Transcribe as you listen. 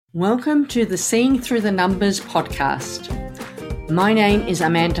Welcome to the Seeing Through the Numbers podcast. My name is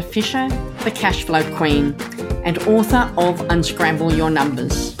Amanda Fisher, the Cash Flow Queen, and author of Unscramble Your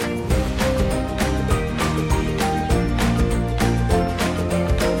Numbers.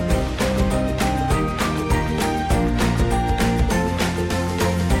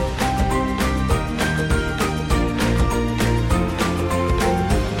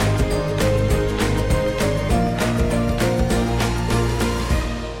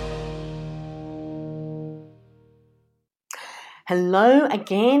 Hello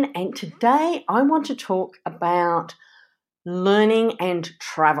again, and today I want to talk about learning and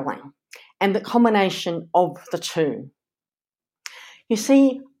traveling and the combination of the two. You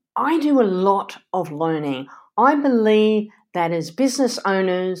see, I do a lot of learning. I believe that as business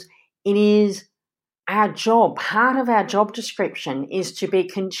owners, it is our job, part of our job description is to be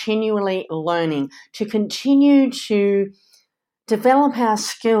continually learning, to continue to develop our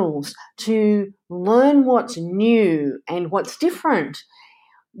skills, to learn what's new and what's different,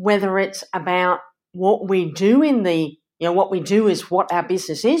 whether it's about what we do what we do is what our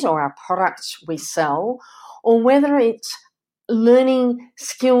business is or our products we sell, or whether it's learning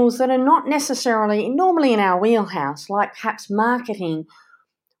skills that are not necessarily normally in our wheelhouse, like perhaps marketing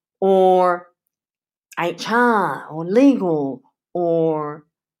or HR or legal, or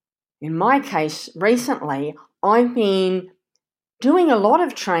in my case recently, I've been doing a lot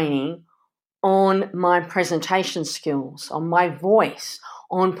of training on my presentation skills, on my voice,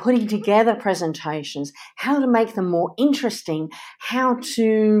 on putting together presentations, how to make them more interesting, how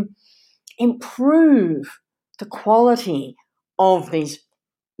to improve the quality of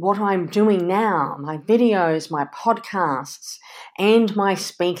what I'm doing now, my videos, my podcasts, and my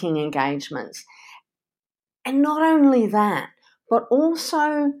speaking engagements. And not only that, but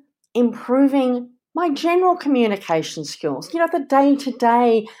also improving my general communication skills, the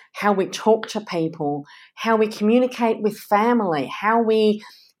day-to-day, how we talk to people, how we communicate with family, how we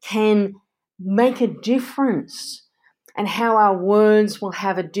can make a difference, and how our words will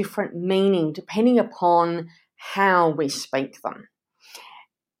have a different meaning depending upon how we speak them.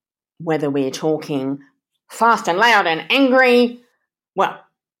 Whether we're talking fast and loud and angry,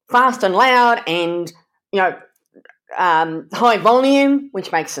 fast and loud and, high volume,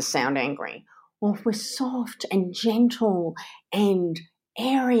 which makes us sound angry. Or if we're soft and gentle and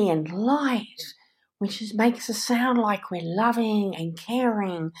airy and light, which makes us sound like we're loving and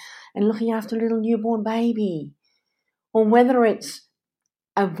caring and looking after a little newborn baby. Or whether it's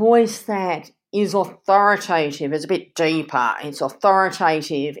a voice that is authoritative, it's a bit deeper, it's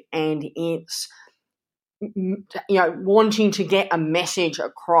authoritative and it's wanting to get a message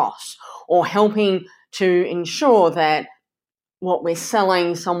across or helping to ensure that what we're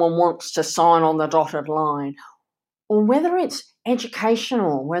selling, someone wants to sign on the dotted line, or whether it's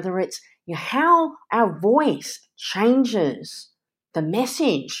educational, whether it's how our voice changes the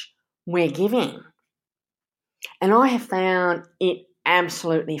message we're giving. And I have found it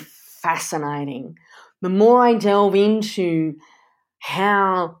absolutely fascinating. The more I delve into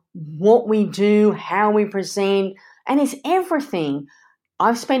what we do, how we present, and it's everything.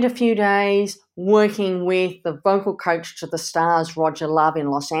 I've spent a few days working with the vocal coach to the stars, Roger Love,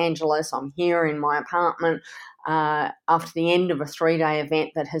 in Los Angeles. I'm here in my apartment after the end of a 3-day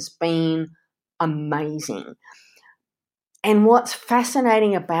event that has been amazing. And what's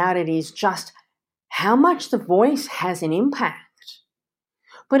fascinating about it is just how much the voice has an impact.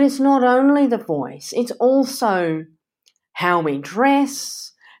 But it's not only the voice, it's also how we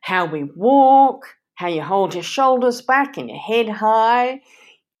dress, how we walk, how you hold your shoulders back and your head high.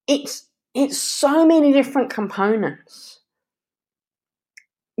 It's so many different components.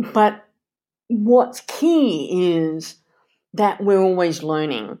 But what's key is that we're always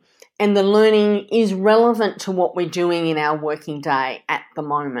learning, and the learning is relevant to what we're doing in our working day at the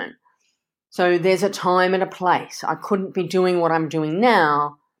moment. So there's a time and a place. I couldn't be doing what I'm doing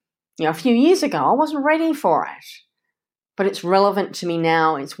now. A few years ago, I wasn't ready for it. But it's relevant to me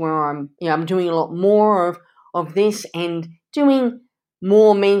now. It's where I'm doing a lot more of this, and doing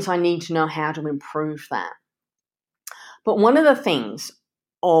more means I need to know how to improve that. But one of the things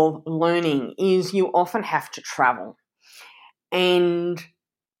of learning is you often have to travel. And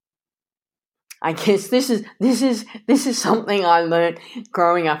I guess this is something I learned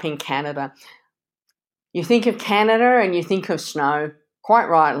growing up in Canada. You think of Canada and you think of snow. Quite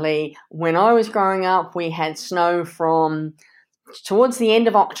rightly, when I was growing up, we had snow from towards the end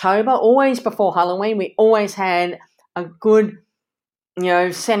of October, always before Halloween. We always had a good,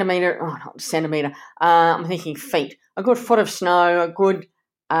 centimetre, not centimetre, I'm thinking feet, a good foot of snow, a good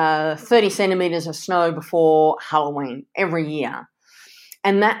 30 centimetres of snow before Halloween every year.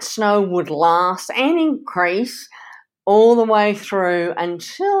 And that snow would last and increase all the way through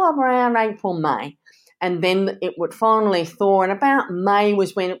until around April, May. And then it would finally thaw, and about May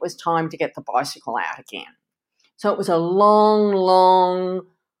was when it was time to get the bicycle out again. So it was a long, long,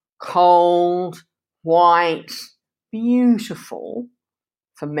 cold, white, beautiful,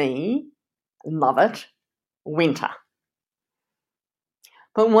 for me, love it, winter.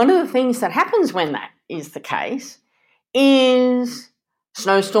 But one of the things that happens when that is the case is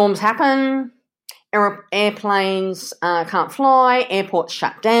snowstorms happen, airplanes can't fly, airports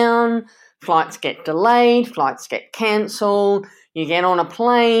shut down, flights get delayed, flights get cancelled, you get on a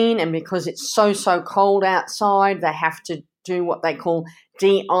plane, and because it's so cold outside, they have to do what they call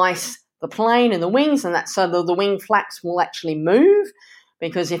de-ice the plane and the wings, and that's so the wing flaps will actually move,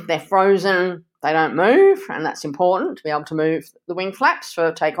 because if they're frozen, they don't move, and that's important to be able to move the wing flaps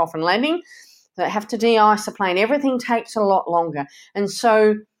for takeoff and landing. So they have to de-ice the plane. Everything takes a lot longer. And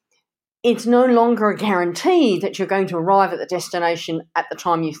so it's no longer a guarantee that you're going to arrive at the destination at the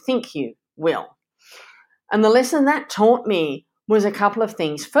time you think you will. And the lesson that taught me was a couple of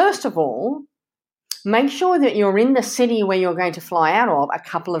things. First of all, make sure that you're in the city where you're going to fly out of a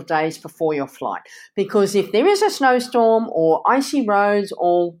couple of days before your flight. Because if there is a snowstorm or icy roads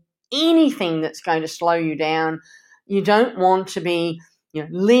or anything that's going to slow you down, you don't want to be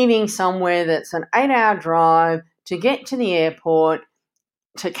leaving somewhere that's an 8-hour drive to get to the airport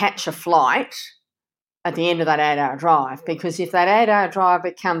to catch a flight at the end of that 8-hour drive, because if that 8-hour drive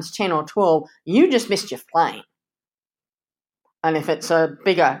becomes 10 or 12, you just missed your plane. And if it's a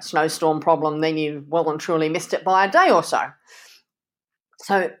bigger snowstorm problem, then you well and truly missed it by a day or so.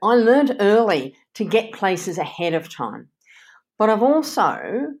 So I learned early to get places ahead of time. But I've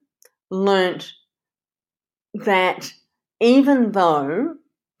also learnt that even though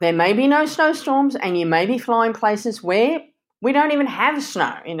there may be no snowstorms and you may be flying places where we don't even have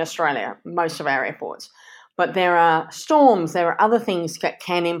snow in Australia, most of our airports, but there are storms, there are other things that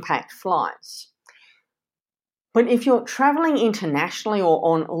can impact flights. But if you're travelling internationally or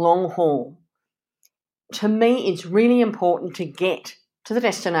on long haul, to me it's really important to get to the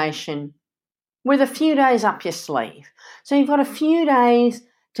destination with a few days up your sleeve. So you've got a few days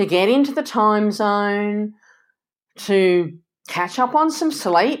to get into the time zone, to catch up on some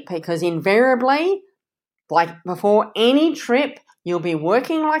sleep, because invariably, like before any trip, you'll be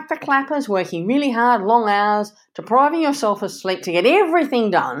working like the clappers, working really hard, long hours, depriving yourself of sleep to get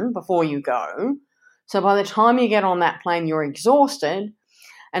everything done before you go. So by the time you get on that plane, you're exhausted.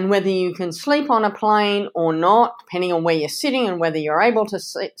 And whether you can sleep on a plane or not, depending on where you're sitting and whether you're able to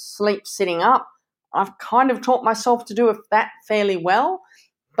sleep sitting up, I've kind of taught myself to do that fairly well,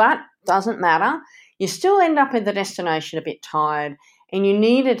 but doesn't matter. You still end up at the destination a bit tired, and you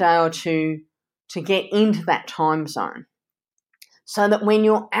need a day or two to get into that time zone so that when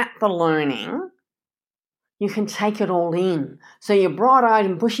you're at the learning, you can take it all in. So you're bright-eyed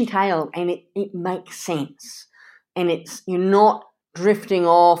and bushy-tailed, and it makes sense. And you're not drifting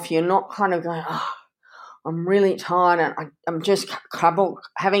off. You're not kind of going, oh, I'm really tired and I'm just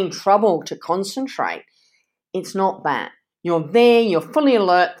having trouble to concentrate. It's not that. You're there, you're fully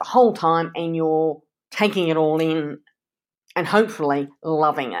alert the whole time, and you're taking it all in and hopefully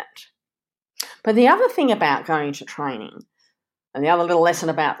loving it. But the other thing about going to training, and the other little lesson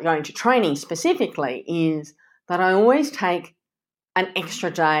about going to training specifically, is that I always take an extra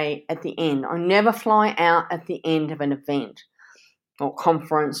day at the end. I never fly out at the end of an event or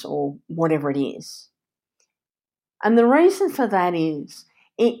conference or whatever it is. And the reason for that is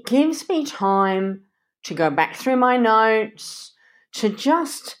it gives me time to go back through my notes, to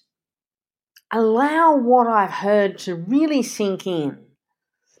just allow what I've heard to really sink in.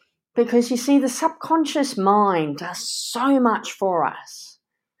 Because you see, the subconscious mind does so much for us.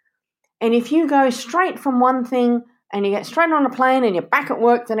 And if you go straight from one thing and you get straight on a plane and you're back at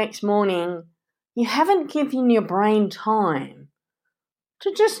work the next morning, you haven't given your brain time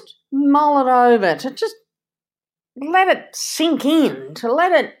to just mull it over, to just let it sink in, to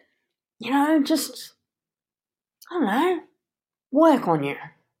let it, just, work on you.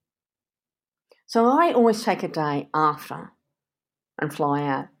 So I always take a day after and fly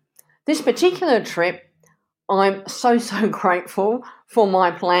out. This particular trip, I'm so grateful for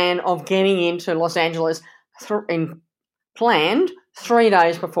my plan of getting into Los Angeles planned 3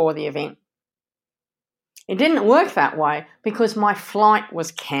 days before the event. It didn't work that way because my flight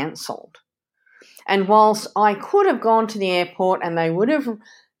was cancelled. And whilst I could have gone to the airport and they would have,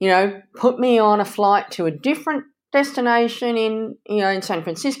 put me on a flight to a different destination in San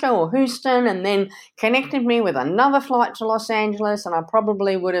Francisco or Houston, and then connected me with another flight to Los Angeles, and I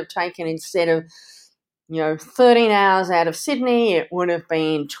probably would have taken, instead of, 13 hours out of Sydney, it would have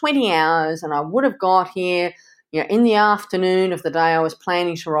been 20 hours, and I would have got here, in the afternoon of the day I was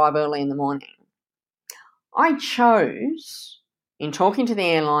planning to arrive early in the morning. I chose, in talking to the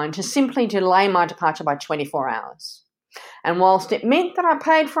airline, to simply delay my departure by 24 hours. And whilst it meant that I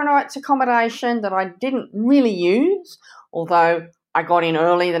paid for a night's accommodation that I didn't really use, although I got in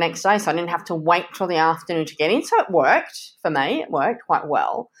early the next day, so I didn't have to wait till the afternoon to get in, so it worked for me. It worked quite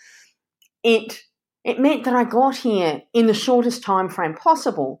well. It meant that I got here in the shortest time frame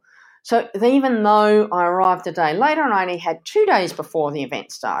possible. So even though I arrived a day later and I only had 2 days before the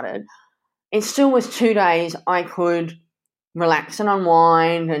event started, it still was 2 days I could relax and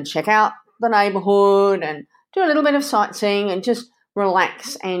unwind and check out the neighbourhood and do a little bit of sightseeing and just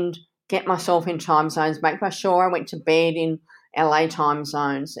relax and get myself in time zones, make sure I went to bed in LA time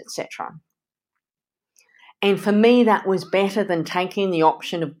zones, etc. And for me, that was better than taking the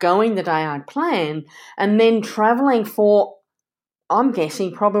option of going the day I'd planned and then travelling for, I'm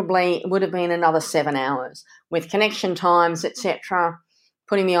guessing, probably would have been another 7 hours with connection times, etc.,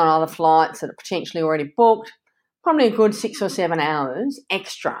 putting me on other flights that are potentially already booked, probably a good 6 or 7 hours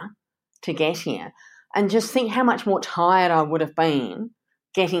extra to get here. And just think how much more tired I would have been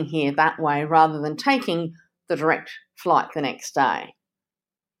getting here that way rather than taking the direct flight the next day.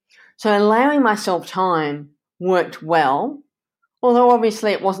 So allowing myself time worked well, although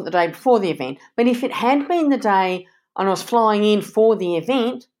obviously it wasn't the day before the event. But if it had been the day and I was flying in for the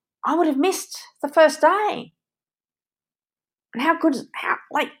event, I would have missed the first day. And how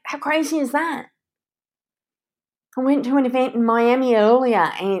crazy is that? I went to an event in Miami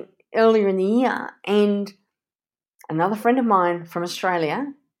earlier in the year, and another friend of mine from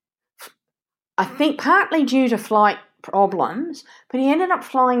Australia, I think partly due to flight problems, but he ended up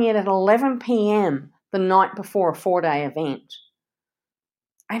flying in at 11 p.m. the night before a 4-day event.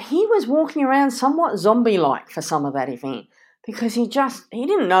 And he was walking around somewhat zombie-like for some of that event because he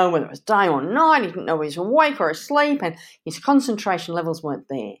didn't know whether it was day or night, he didn't know if he was awake or asleep, and his concentration levels weren't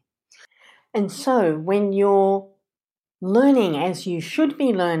there. And so when you're learning as you should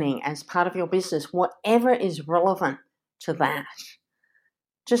be learning as part of your business, whatever is relevant to that,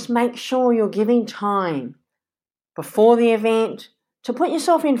 just make sure you're giving time before the event to put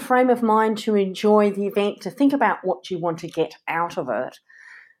yourself in frame of mind to enjoy the event, to think about what you want to get out of it,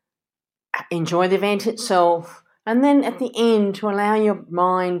 enjoy the event itself, and then at the end to allow your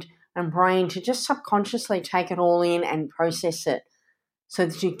mind and brain to just subconsciously take it all in and process it so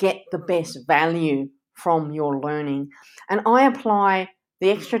that you get the best value from your learning. And I apply the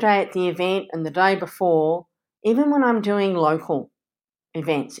extra day at the event and the day before, even when I'm doing local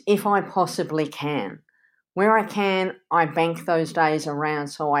events, if I possibly can. Where I can, I bank those days around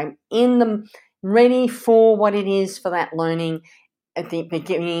so I'm in them, ready for what it is for that learning at the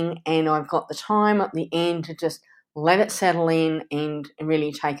beginning, and I've got the time at the end to just let it settle in and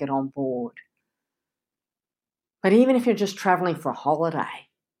really take it on board. But even if you're just travelling for a holiday,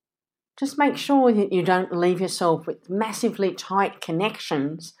 just make sure that you don't leave yourself with massively tight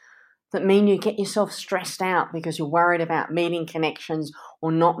connections that mean you get yourself stressed out because you're worried about meeting connections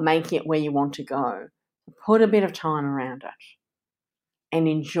or not making it where you want to go. Put a bit of time around it and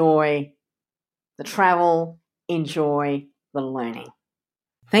enjoy the travel, enjoy the learning.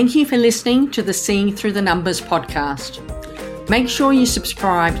 Thank you for listening to the Seeing Through the Numbers podcast. Make sure you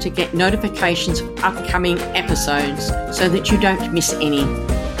subscribe to get notifications of upcoming episodes so that you don't miss any.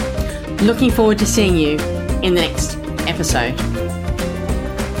 Looking forward to seeing you in the next episode.